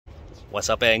What's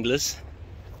up, Anglerz?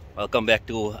 Welcome back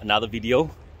to another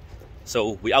video.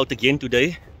 So we're out again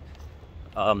today.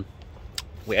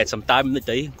 We had some time in the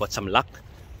day, got some luck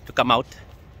to come out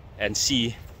and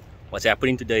see what's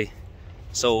happening today.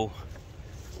 So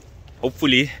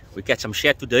hopefully we catch some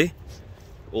shad today.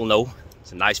 You all know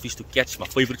it's a nice fish to catch, my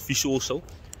favorite fish also.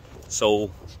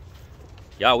 So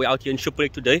yeah, we're out here in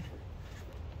Shipwreck today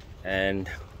and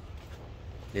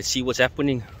let's see what's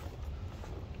happening.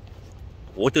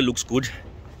 Water looks good.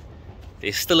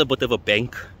 There's still a bit of a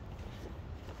bank,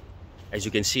 as you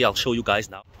can see. I'll show you guys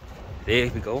now. There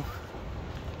we go,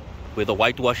 where the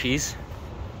whitewash is.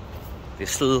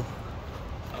 There's still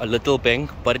a little bank,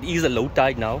 but it is a low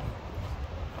tide now.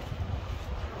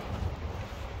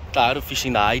 Tired of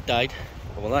fishing the high tide.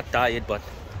 Well, not tired, but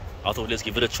I thought let's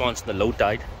give it a chance in the low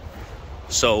tide.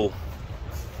 So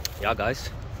yeah guys,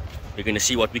 we're gonna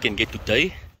see what we can get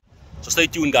today. So stay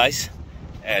tuned guys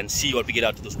and see what we get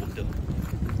out of this water.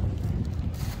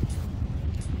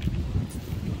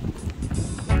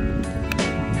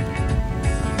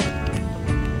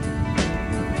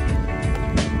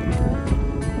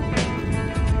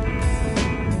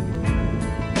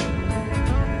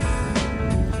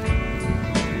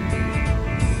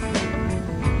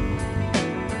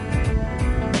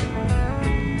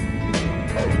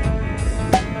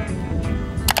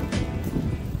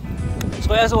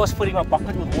 So as I was filling my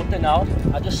bucket with water now,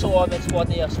 I just saw that spot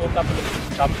there. I saw a couple of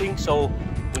fish jumping, so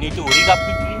we need to rig up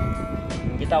quickly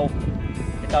and get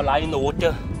our line in the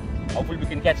water. Hopefully we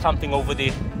can catch something over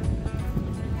there.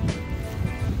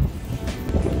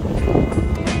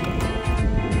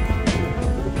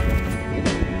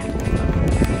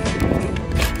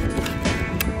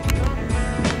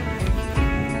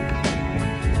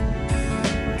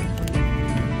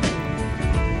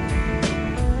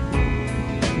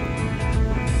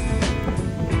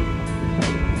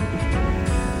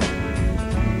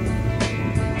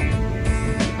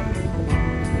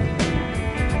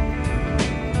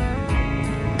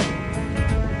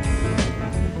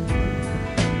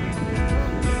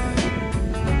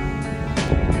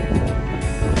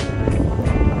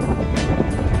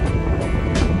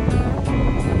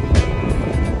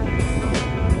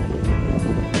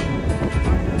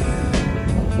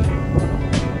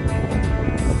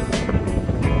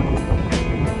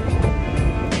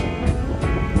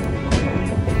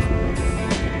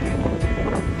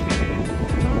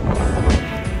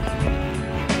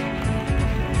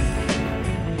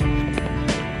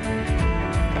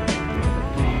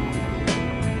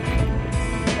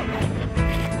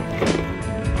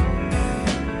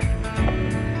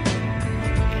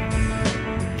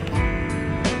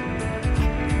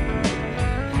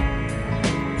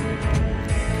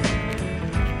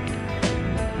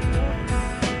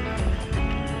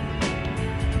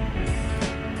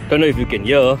 Don't know if you can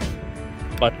hear,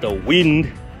 but the wind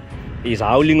is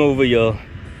howling over here.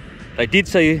 I did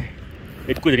say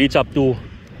it could reach up to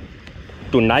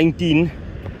 19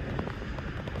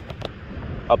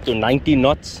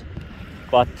 knots,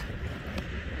 but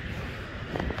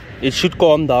it should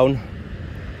calm down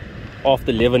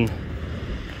after 11.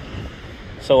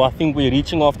 So I think we're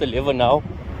reaching after 11 now,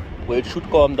 where it should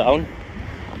calm down.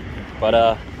 But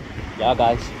yeah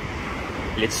guys,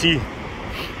 let's see.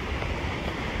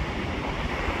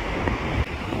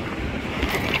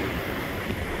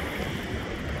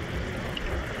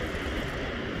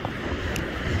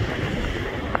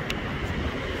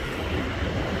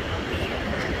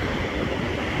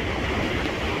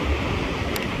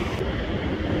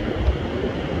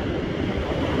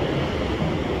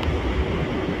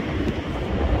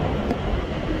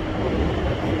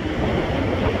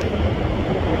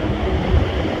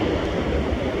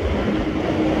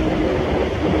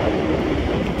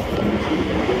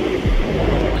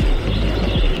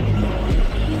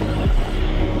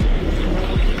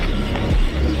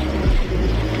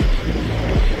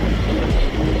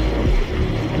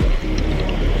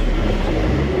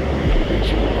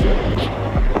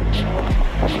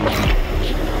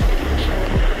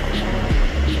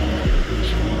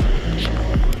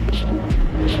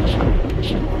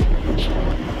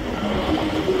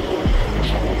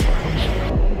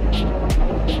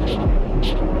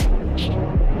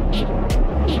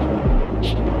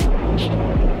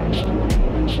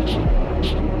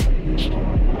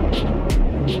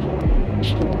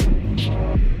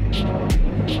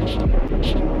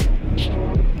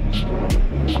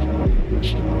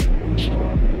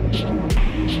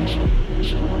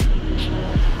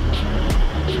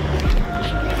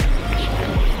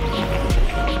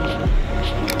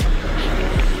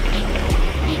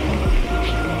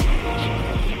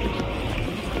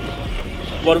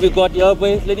 What have we got here,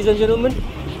 ladies and gentlemen?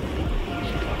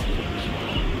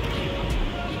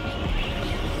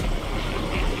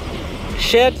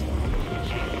 shad.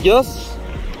 Yes,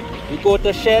 we caught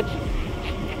a shad.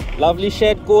 Lovely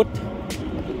shad caught.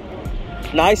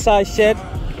 Nice size shad.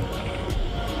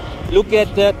 Look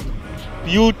at that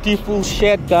beautiful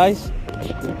shad, guys.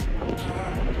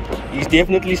 He's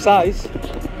definitely size.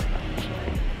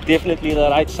 Definitely the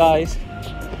right size.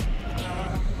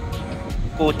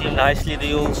 Caught him nicely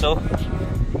there also.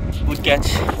 Good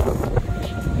catch.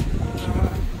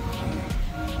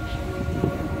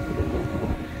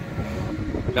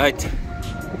 Right.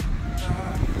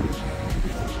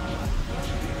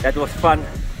 That was fun.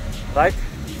 Right.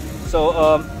 So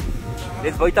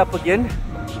let's bait up again.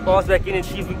 Pass back in and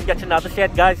see if we can catch another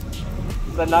shad, guys.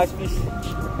 It's a nice fish.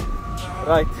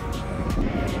 Right.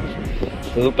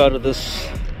 Look out of this.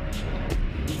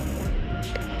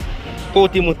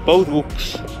 Caught him with both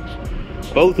hooks.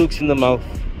 Both hooks in the mouth.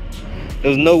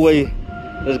 There's no way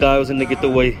this guy was gonna get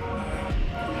away.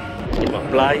 Get my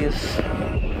pliers.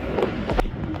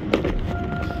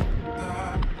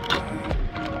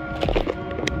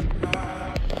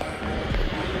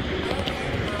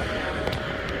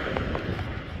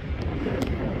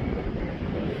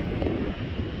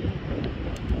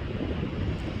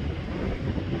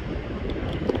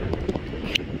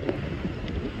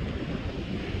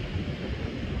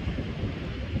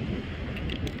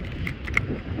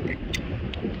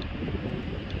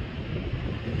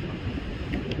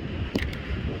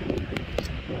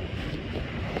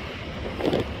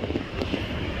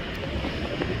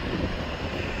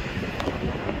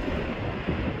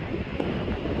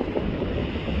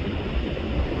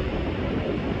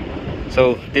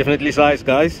 So definitely size,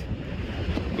 guys.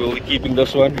 We'll be keeping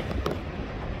this one.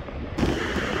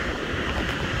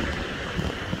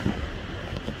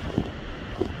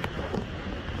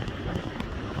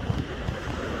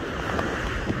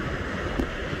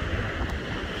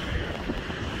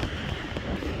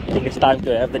 I think it's time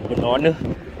to have that banana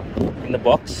in the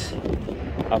box.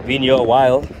 I've been here a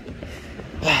while.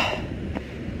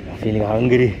 I'm feeling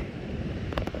hungry.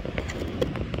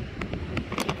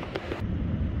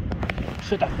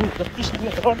 Shit, I think the fish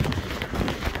is on.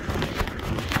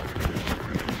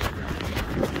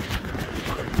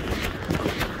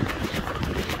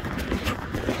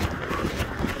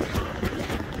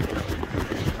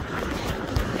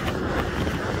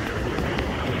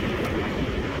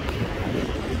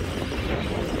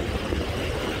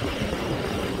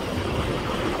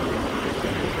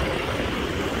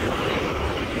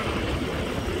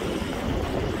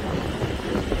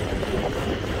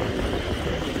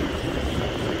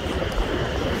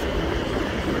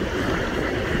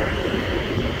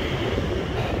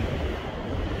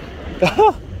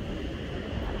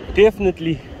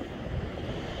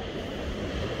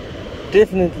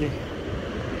 Definitely.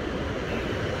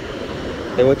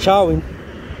 They were chowing.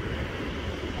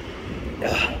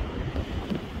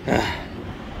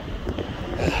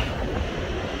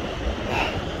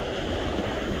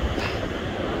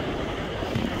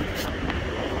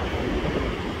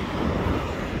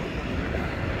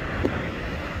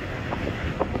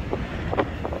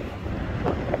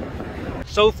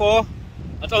 So far,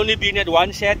 it's only been at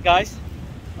one shad, guys.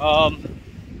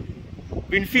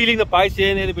 Been feeling the bites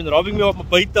here and they've been robbing me of my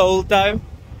bait the whole time.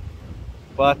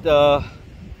 But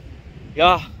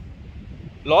yeah,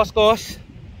 last cast,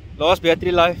 last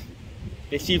battery life.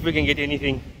 Let's see if we can get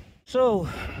anything. So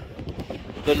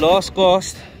the last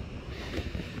cast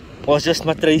was just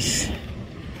my trace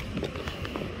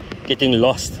getting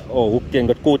lost or hooked and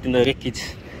got caught in the wreckage.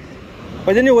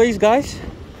 But anyways, guys,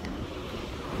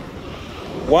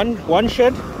 one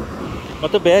shad,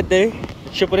 not a bad day.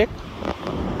 Shipwreck.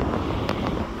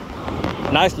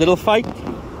 Nice little fight.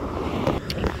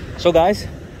 So guys,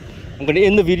 I'm gonna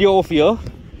end the video off here.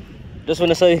 Just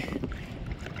wanna say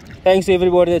thanks to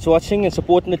everybody that's watching and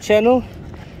supporting the channel.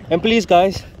 And please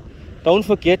guys, don't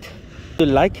forget to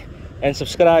like and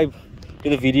subscribe to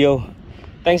the video.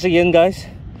 Thanks again guys,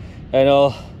 and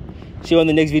I'll see you on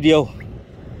the next video.